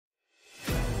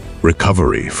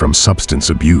Recovery from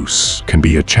substance abuse can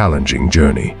be a challenging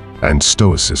journey, and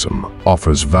Stoicism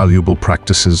offers valuable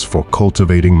practices for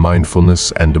cultivating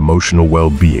mindfulness and emotional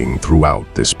well-being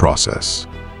throughout this process.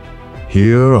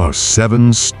 Here are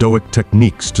 7 Stoic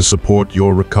techniques to support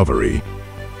your recovery.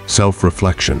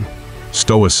 Self-reflection.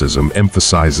 Stoicism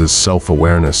emphasizes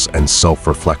self-awareness and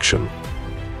self-reflection.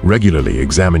 Regularly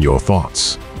examine your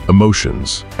thoughts,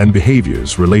 emotions, and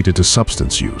behaviors related to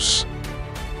substance use.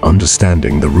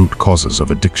 Understanding the root causes of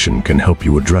addiction can help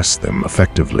you address them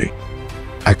effectively.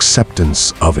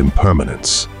 Acceptance of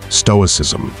impermanence.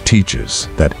 Stoicism teaches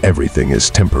that everything is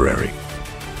temporary.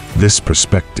 This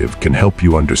perspective can help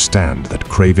you understand that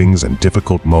cravings and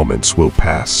difficult moments will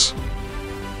pass.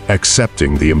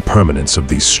 Accepting the impermanence of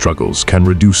these struggles can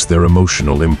reduce their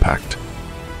emotional impact.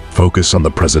 Focus on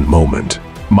the present moment.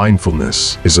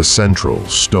 Mindfulness is a central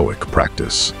Stoic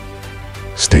practice.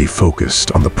 Stay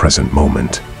focused on the present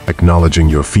moment, acknowledging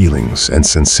your feelings and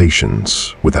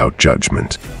sensations without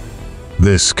judgment.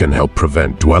 This can help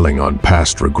prevent dwelling on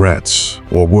past regrets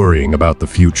or worrying about the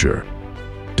future.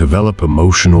 Develop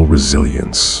emotional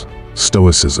resilience.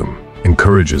 Stoicism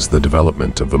encourages the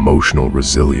development of emotional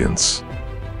resilience.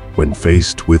 When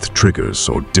faced with triggers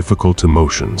or difficult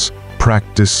emotions,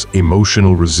 practice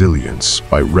emotional resilience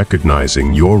by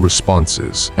recognizing your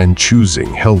responses and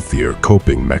choosing healthier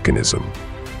coping mechanisms.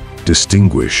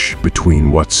 Distinguish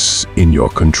between what's in your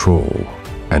control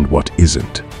and what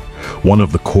isn't. One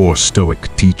of the core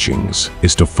Stoic teachings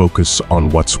is to focus on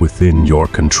what's within your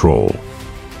control.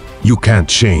 You can't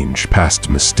change past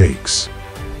mistakes,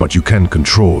 but you can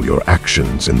control your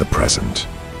actions in the present.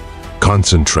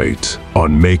 Concentrate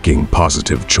on making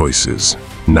positive choices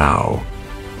now.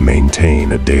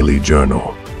 Maintain a daily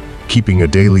journal. Keeping a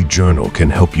daily journal can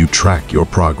help you track your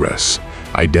progress,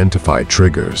 identify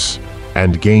triggers,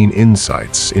 and gain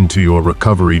insights into your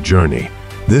recovery journey.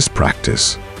 This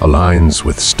practice aligns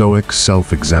with Stoic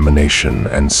self-examination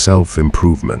and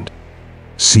self-improvement.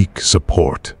 Seek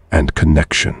support and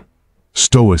connection.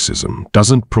 Stoicism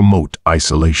doesn't promote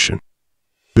isolation.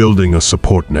 Building a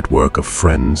support network of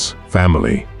friends,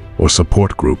 family, or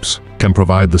support groups can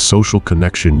provide the social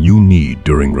connection you need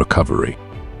during recovery.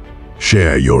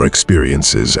 Share your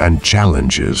experiences and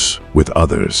challenges with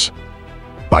others.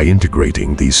 By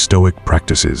integrating these Stoic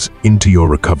practices into your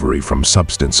recovery from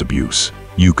substance abuse,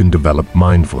 you can develop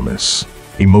mindfulness,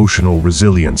 emotional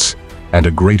resilience, and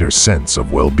a greater sense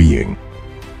of well-being.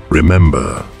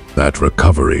 Remember that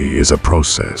recovery is a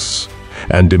process,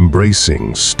 and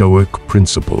embracing Stoic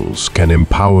principles can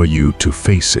empower you to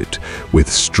face it with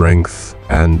strength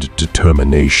and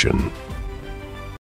determination.